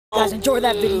Guys, enjoy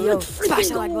that video. Smash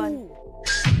that like button.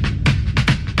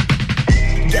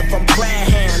 Give them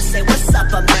hands, say what's up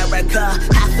America.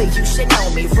 Half of you should know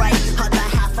me, right? Other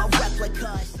half a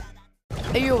replica.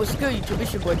 Hey yo, what's good YouTube?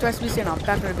 It's your boy TriceBeast and I'm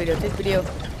back with a video. This video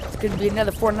is going to be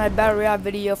another Fortnite Battle Royale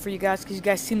video for you guys because you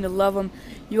guys seem to love them.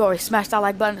 You always smash that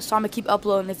like button, so I'm going to keep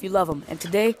uploading if you love them. And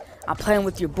today, I'm playing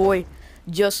with your boy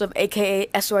Joseph, aka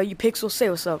SRU Pixel. Say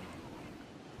what's up.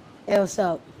 Hey, what's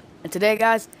up? And today,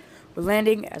 guys, we're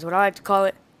landing, as what I like to call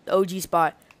it, the OG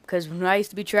spot. Because when I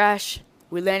used to be trash,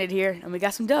 we landed here and we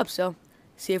got some dubs. So,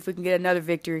 see if we can get another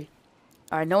victory.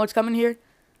 Alright, no one's coming here.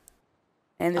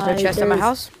 And there's no chest at my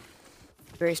house.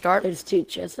 Great start. There's 2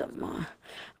 chests at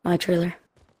my trailer.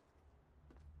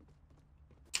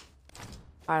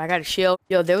 Alright, I got a shield.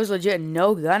 Yo, there was legit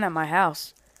no gun at my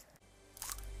house.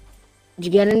 Did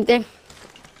you get anything?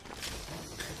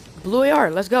 Blue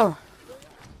AR, let's go.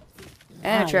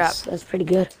 And Nice. a trap. That's pretty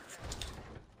good.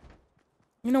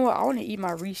 You know what? I want to eat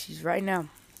my Reese's right now.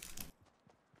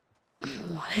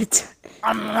 What?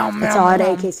 That's all at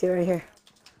AKC right here.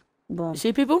 Boom. You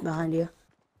see people? Behind you.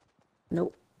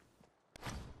 Nope.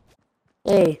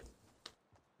 Hey,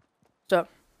 What's up?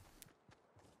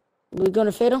 we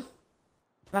gonna fit him?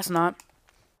 That's not.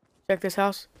 Check this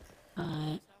house.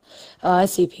 Alright. I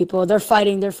see people. They're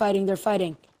fighting. They're fighting. They're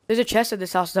fighting. There's a chest at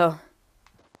this house, though.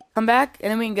 Come back,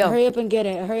 and then we can go. Hurry up and get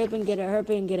it. Hurry up and get it. Hurry up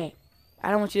and get it. I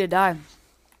don't want you to die.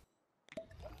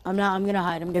 I'm not. I'm gonna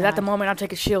hide. I'm Because gonna at the moment, I'm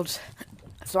taking shields.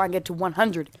 So I can get to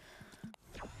 100.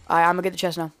 Alright, I'm going to get the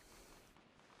chest now.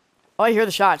 Oh, I hear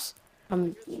the shots.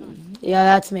 Yeah,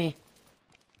 that's me.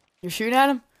 You're shooting at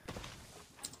him?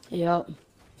 Yep.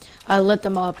 I lit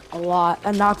them up a lot.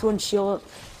 I knocked one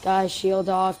guy's shield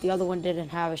off. The other one didn't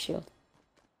have a shield.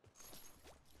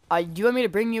 Do you want me to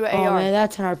bring you an Oh AR? man,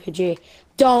 that's an RPG.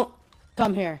 Don't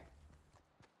come here.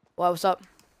 What, what's up?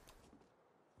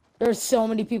 There's so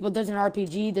many people. There's an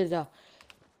RPG. There's a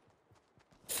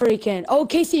freaking. Oh,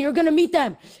 Casey, you're gonna meet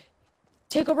them.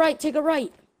 Take a right. Take a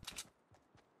right.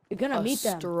 You're gonna meet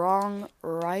them. Strong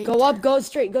right. Go up. Go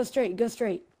straight. Go straight. Go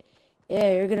straight.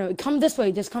 Yeah, you're gonna come this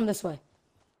way. Just come this way.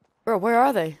 Bro, where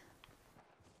are they?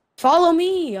 Follow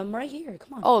me. I'm right here.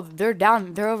 Come on. Oh, they're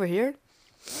down. They're over here?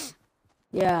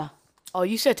 Yeah. Oh,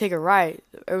 you said take a right.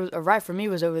 A right for me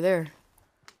was over there.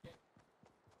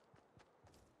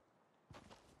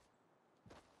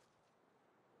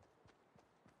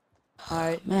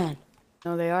 Alright. Man.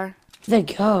 No, they are. Where'd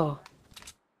they go?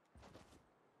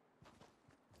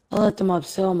 I lit them up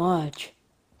so much.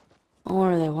 I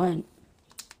wonder where they went.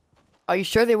 Are you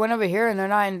sure they went over here and they're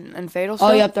not in Fatal Oh,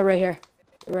 still? yep, they're right here.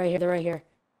 They're right here. They're right here.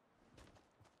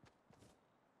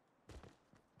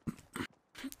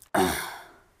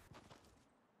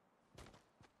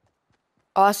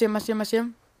 Oh, I see him, I see him, I see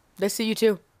him. They see you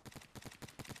too.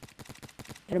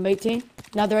 Hit him 18.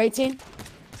 Another 18. He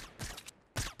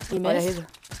Oh, yeah, missed. he's...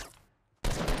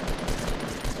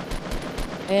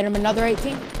 Hit him another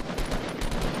 18.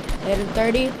 Hit him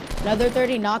 30. Another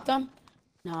 30. Knocked him.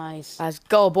 Nice. Let's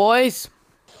go, boys.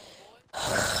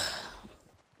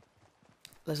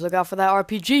 Let's look out for that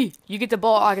RPG. You get the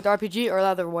ball, I get the RPG, or the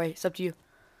other way. It's up to you.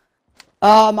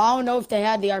 I don't know if they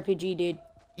had the RPG, dude.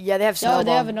 Yeah, they have snowball. No,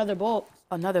 they have another bolt.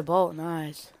 Another bolt,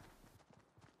 nice.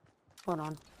 Hold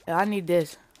on. Yeah, I need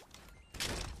this.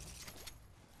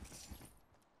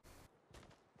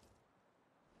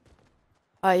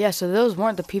 Yeah, so those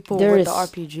weren't the people with the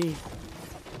RPG.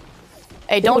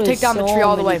 Hey, don't take down the tree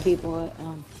all the way. People,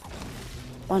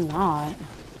 why not?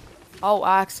 Oh,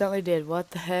 I accidentally did.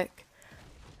 What the heck?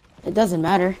 It doesn't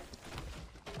matter.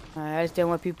 I just didn't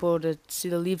want people to see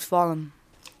the leaves falling.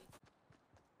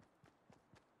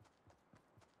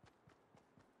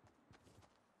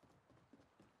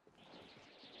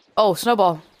 Oh,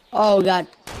 snowball. Oh, God.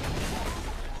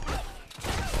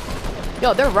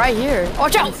 Yo, they're right here.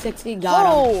 Watch out! 60 got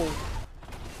him. Oh!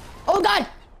 Oh, God.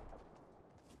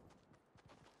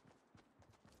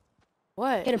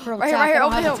 What? Get a pro Right here, attack. right here, I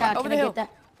over don't the have hill, attack. over Can the I hill. get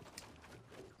that?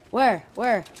 Where?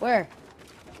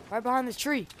 Right behind this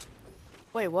tree.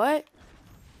 Wait, what?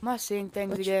 Am I seeing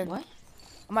things again? What?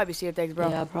 I might be seeing things, bro.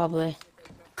 Yeah, probably.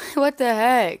 What the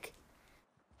heck?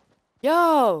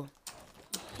 Yo!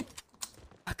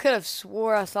 I could have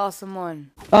swore I saw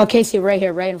someone. Oh, Casey, right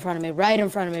here, right in front of me, right in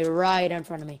front of me, right in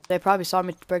front of me. They probably saw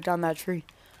me break down that tree.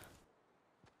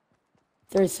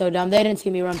 They're so dumb. They didn't see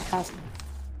me run past them.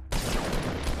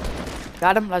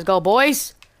 Got him. Let's go,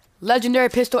 boys. Legendary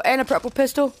pistol and a purple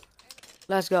pistol.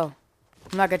 Let's go.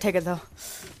 I'm not gonna take it though.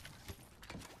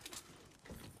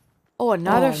 Oh,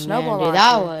 another snowball man, dude,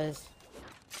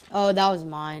 launcher. that was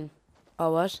mine. Oh,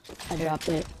 it was? I dropped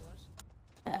it.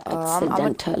 I'm gonna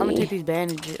Accidentally. take these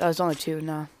bandages. Oh, it's only 2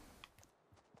 now.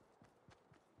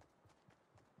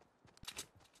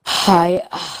 Hi.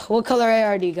 What color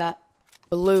AR do you got?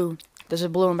 Blue. There's a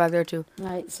blue one back there too.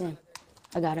 Alright, same.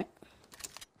 I got it.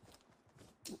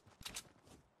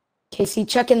 Casey,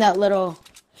 check in that little.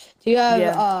 Do you have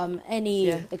Yeah. any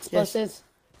Yeah, yes. explosives?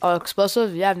 Oh,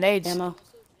 explosives? You have nades. Ammo?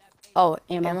 Oh,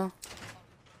 Ammo. ammo?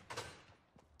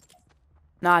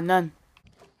 Nah, none.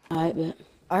 Alright, bet.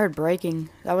 I heard breaking.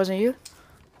 That wasn't you?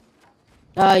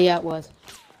 Yeah, it was.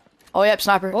 Oh, yep,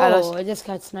 sniper. At Oh, us. I just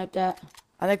got sniped at.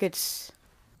 I think it's...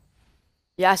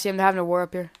 Yeah, I see him having a war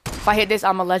up here. If I hit this,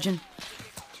 I'm a legend.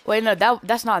 Wait, no,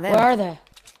 that's not them. Where are they?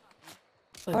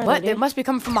 Wait, are what? they, They dude? must be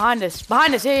coming from behind us.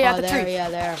 Behind us, yeah, Oh, at the there, tree. yeah,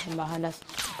 there, from behind us.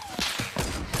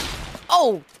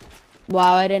 Oh!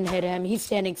 Wow, I didn't hit him. He's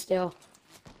standing still.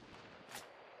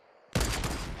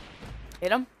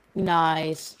 Hit him?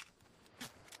 Nice.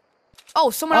 Oh,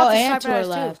 someone Oh, else is and sniping to at our us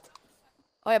left. too.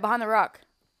 Oh, yeah, behind the rock.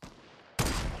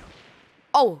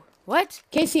 Oh, what?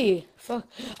 Casey,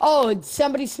 oh,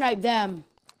 somebody sniped them.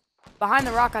 Behind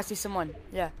the rock, I see someone.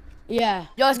 Yeah. Yeah.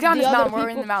 Yo, let's get on The this other mountain. We're in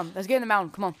people- the mountain. Let's get in the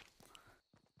mountain. Come on.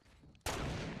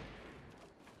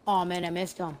 Oh man, I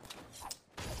missed him.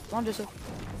 Come on, Joseph.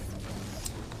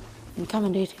 I'm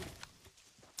coming, dude.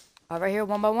 Right here,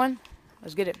 one by one.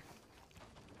 Let's get it.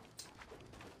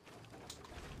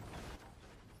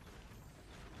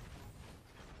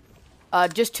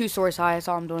 Just 2 stories high. That's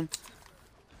all I'm doing.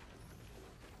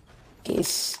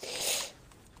 Case.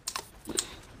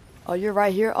 Oh, you're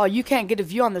right here. Oh, you can't get a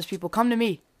view on those people. Come to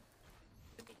me.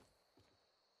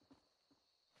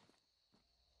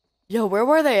 Yo, where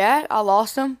were they at? I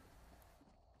lost them.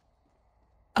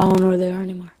 I don't know where they are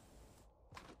anymore.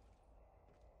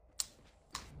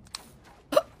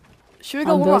 Should we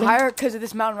go I'm one more building. higher because of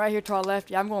this mountain right here to our left?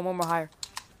 Yeah, I'm going one more higher.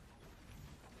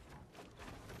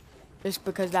 Just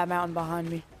because that mountain behind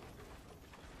me.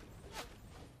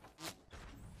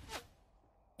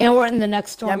 And we're in the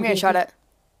next storm. Yeah, I'm getting Casey. shot at.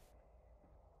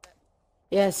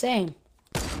 Yeah, same.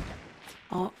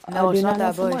 Oh, No, I it's do not that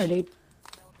know from bush. where, dude.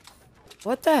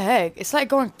 What the heck? It's like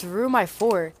going through my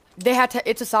fort. They had to.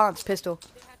 It's a silenced pistol.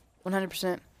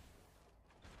 100%.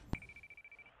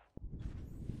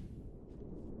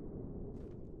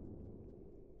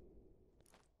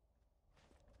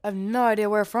 I have no idea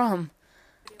where from.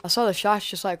 I saw the shots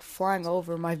just like flying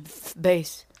over my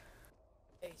base.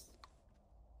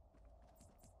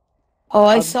 Oh,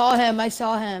 I saw him. I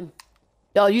saw him.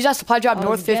 Yo, use that supply drop I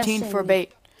north was 15 for guessing.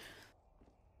 bait.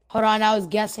 Hold on, I was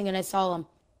guessing and I saw him.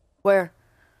 Where?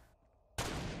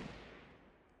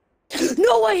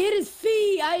 No, I hit his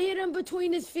feet. I hit him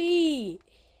between his feet.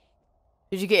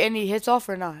 Did you get any hits off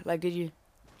or not? Like, did you?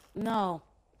 No.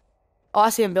 Oh, I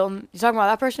see him building. You talking about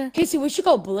that person? Casey, we should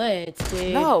go blitz,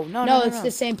 dude. No, it's no.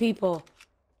 the same people.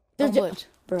 Don't They're blitz.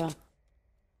 Bro,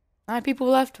 9 people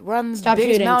left. We're on the stop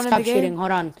biggest shooting. mountain Stop in the game. shooting.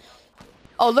 Hold on.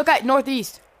 Oh, look at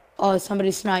northeast. Oh,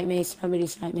 somebody sniped me. Somebody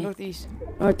sniped me. Northeast.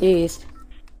 Northeast.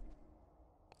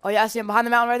 Oh yeah, I see him behind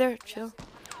the mountain right there. Chill.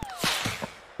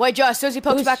 Wait, Joe, as soon as he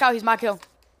pokes Who's- back out, he's my kill.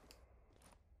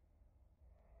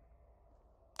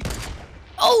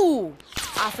 Oh!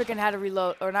 I freaking had to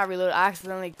reload, or not reload. I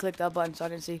accidentally clicked that button, so I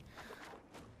didn't see.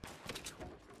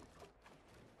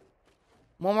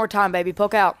 One more time, baby.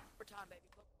 Poke out.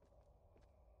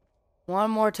 One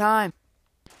more time.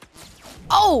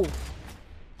 Oh!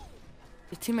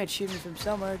 His teammate's shooting from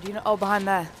somewhere. Do you know? Oh, behind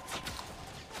that.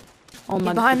 Oh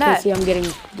my behind God, that. Casey, I'm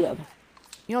getting. Yeah.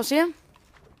 You don't see him?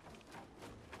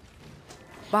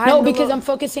 Behind No, the because little- I'm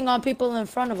focusing on people in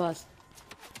front of us.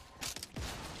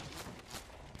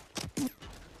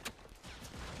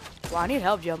 Well, I need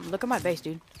help, Joe. Look at my base,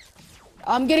 dude.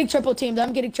 I'm getting triple teamed.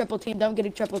 I'm getting triple teamed. I'm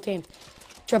getting triple teamed.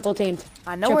 Triple teamed.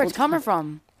 I know where it's Triple coming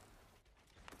from.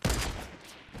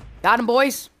 Got him,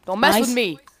 boys. Don't mess Nice. with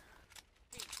me.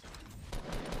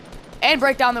 And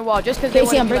break down the wall just because they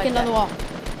Casey, want I'm to be breaking like down the wall.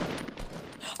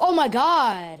 Oh my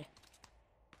God.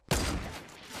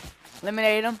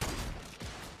 Eliminated him.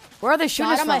 Where are they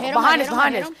shooting Got us him, I from? hit him, I Behind hit us, him, I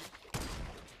behind hit us. him.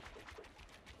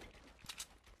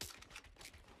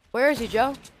 Where is he,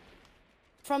 Joe?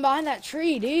 From behind that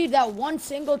tree, dude. That one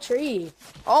single tree.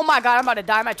 Oh my God, I'm about to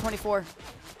die. I'm at 24.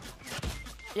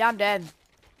 Yeah, I'm dead.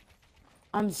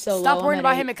 I'm so low. Stop I'm worrying at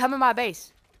about 8. him and come in my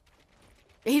base.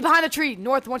 He's behind the tree,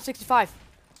 north 165.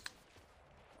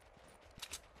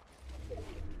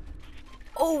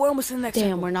 Oh, we're almost in the next Damn,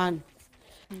 circle. we're not.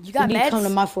 You got You need to come to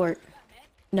meds? my fort.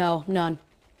 No, none.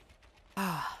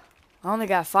 I only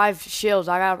got 5 shields.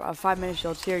 I got 5-minute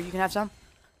shields. Here, you can have some.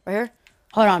 Right here.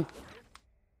 Hold on.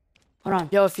 Hold on.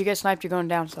 Yo, if you get sniped, you're going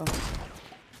down, so.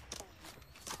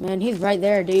 Man, he's right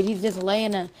there, dude. He's just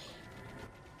laying a.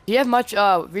 Do you have much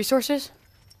resources?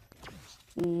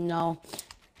 No.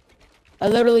 I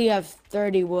literally have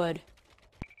 30 wood.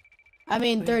 I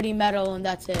mean 30 metal and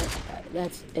that's it.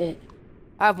 That's it.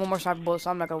 I have one more sniper bullet, so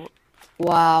I'm not gonna.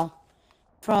 Wow.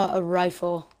 From a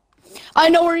rifle. I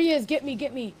know where he is. Get me,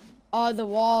 get me. Oh, the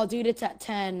wall, dude. It's at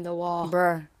 10. The wall.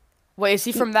 Bruh. Wait, is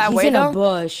he from that He's way in though? a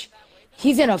bush.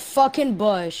 He's in a fucking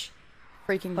bush.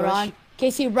 Freaking Hold bush. on.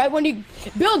 Casey, right when you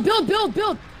build.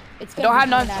 It's gonna Don't be have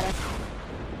none. coming at us.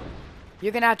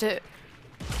 You're gonna have to.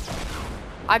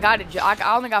 I got it.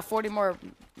 I only got 40 more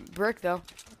brick though.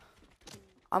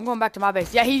 I'm going back to my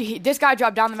base. Yeah, this guy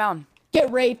dropped down the mountain.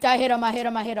 Get raped. I hit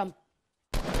him.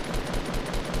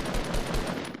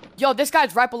 Yo, this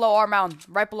guy's right below our mountain.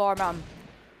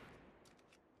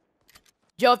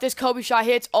 Yo, if this Kobe shot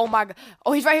hits, oh my god.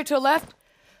 Oh, he's right here to the left.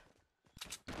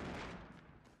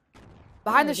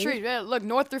 Behind the tree. Yeah, look,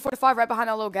 north 345, right behind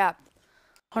that little gap.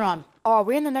 Hold on. Oh, are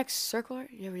we in the next circle?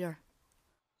 Yeah, we are.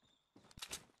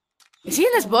 Is he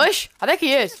in this bush? I think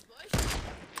he is.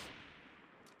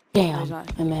 Damn,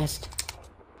 I missed.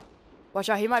 Watch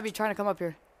out, he might be trying to come up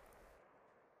here.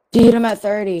 Dude, hit him at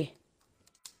 30.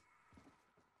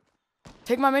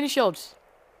 Take my mini shields.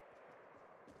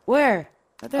 Where?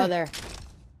 Right there. Oh, there.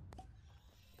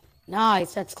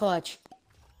 Nice, that's clutch.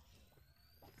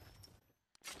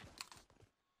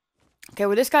 Okay,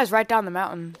 well, this guy's right down the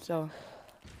mountain, so.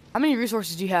 How many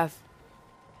resources do you have?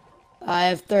 I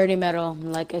have 30 metal,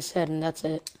 like I said, and that's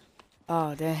it.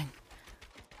 Oh, dang.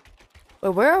 Wait,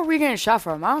 where are we getting shot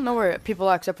from? I don't know where people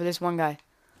are except for this one guy.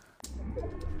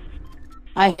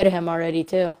 I hit him already,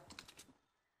 too.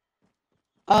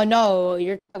 Oh, no,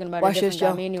 you're talking about Watch a this, different guy.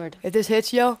 yo. Me and you were talking. If this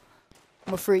hits, yo,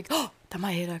 I'm a freak. Oh, that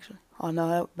might hit, actually. Oh, no,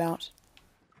 that bounced.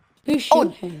 Who's Oh,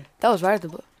 shooting him? that was right at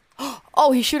the...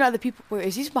 Oh, he's shooting at the people. Wait,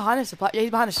 is he behind the supply? Yeah, he's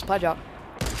behind the supply drop.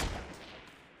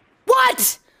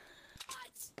 What?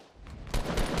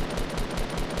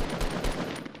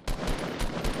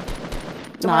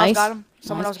 Someone else got him.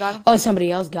 Someone else got him. Oh,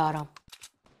 somebody else got him.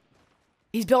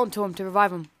 He's building to him to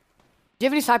revive him. Do you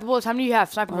have any sniper bullets? How many do you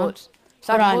have? Sniper bullets. Hold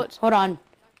Sniper on, bullets. hold on.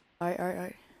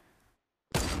 Alright.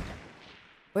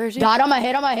 Where is he? Got him, I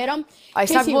hit him. Alright,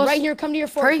 sniper Casey, bullets. right here, come to your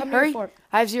fort. Hurry, come to your hurry. fort.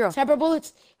 I have 0. Sniper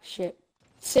bullets? Shit.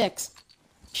 6.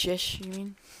 Shish, you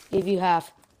mean? If you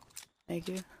have. Thank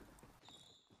you.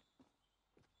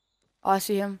 Oh, I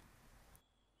see him.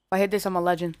 If I hit this, I'm a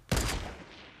legend.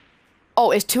 Oh,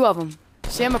 it's 2 of them.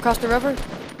 See him across the river?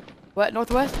 What,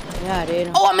 northwest? Yeah,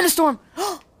 dude. Oh, I'm in the storm!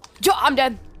 Joe, I'm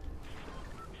dead.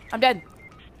 I'm dead.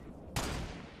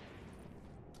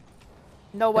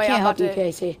 No way, I can't I'm help about you, to...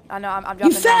 Casey. I know, I'm You dropping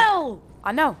down. fell!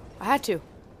 I know, I had to.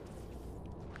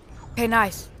 Okay,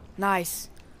 nice. Nice.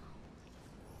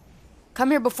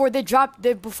 Come here before they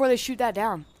before they shoot that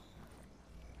down.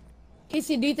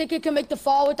 Casey, do you think you can make the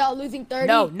fall without losing 30?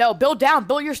 No, build down.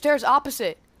 Build your stairs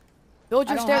opposite. Build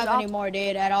I your don't stairs have opposite. any more,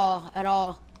 dude, at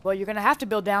all. Well, you're gonna have to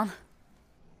build down.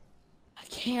 I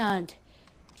can't.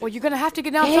 Well, you're gonna have to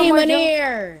get down Hey, somewhere, Joe.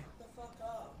 Lanier!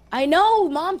 I know,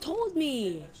 Mom told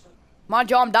me. Come on,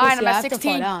 Joe, I'm dying. Casey, I'm I at have to fall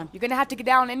 16. down. You're gonna have to get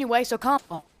down anyway, so come.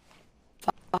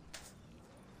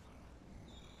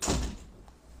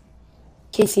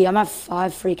 Casey, I'm at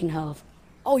 5 freaking health.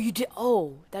 Oh, you did.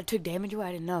 Oh, that took damage away.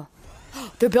 I didn't know.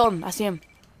 They're building. I see him.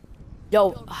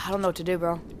 Yo, I don't know what to do,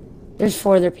 bro. There's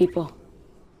 4 other people.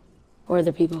 4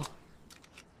 other people.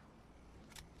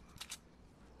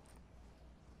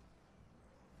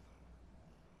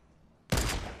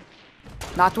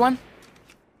 Knocked one.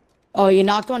 Oh, you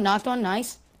knocked one,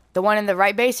 nice. The one in the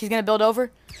right base. He's gonna build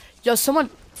over. Yo, someone.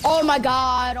 Oh my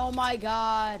god.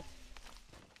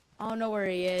 I don't know where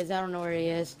he is.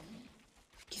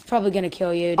 He's probably gonna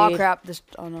kill you, dude. Oh crap! This.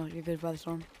 Oh no, you're good by the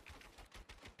storm.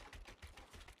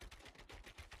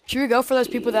 Should we go for those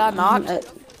people that I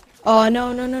knocked? Oh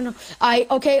no.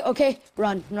 Okay.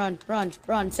 Run.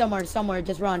 Somewhere.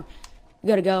 Just run. You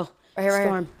gotta go. Right here.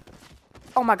 Storm.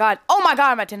 Oh my god!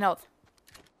 I'm at 10 health.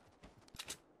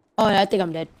 Oh, I think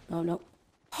I'm dead. Oh no.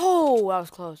 Oh, that was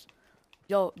close.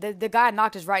 Yo, the guy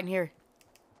knocked us right in here.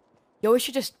 Yo, we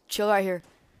should just chill right here.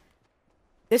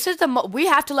 This is we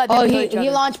have to let them kill each other. He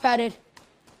launch padded.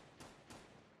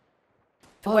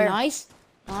 Oh, where? nice.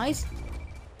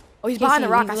 Oh, he's behind the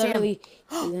rock. I see him.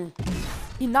 Yeah.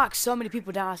 He knocked so many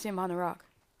people down. I see him behind the rock.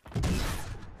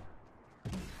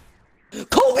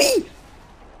 Kobe!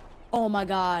 Oh my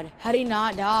god. How did he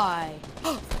not die?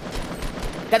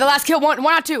 Got the last kill. One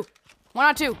on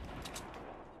two.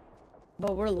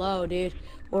 But we're low, dude.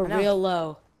 We're I know. real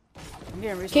low. I'm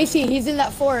getting resources. Casey, he's in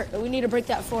that fort. We need to break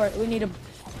that fort. We need to...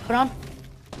 Put on.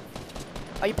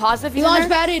 Are you positive? He He's in launch there?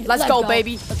 padded. Let's go,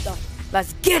 baby. Let's go.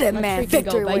 Let's get it, Let's man. freaking go,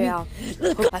 Victory baby. way out.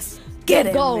 Let's go. Let's get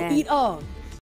it, Go. man. Eat up.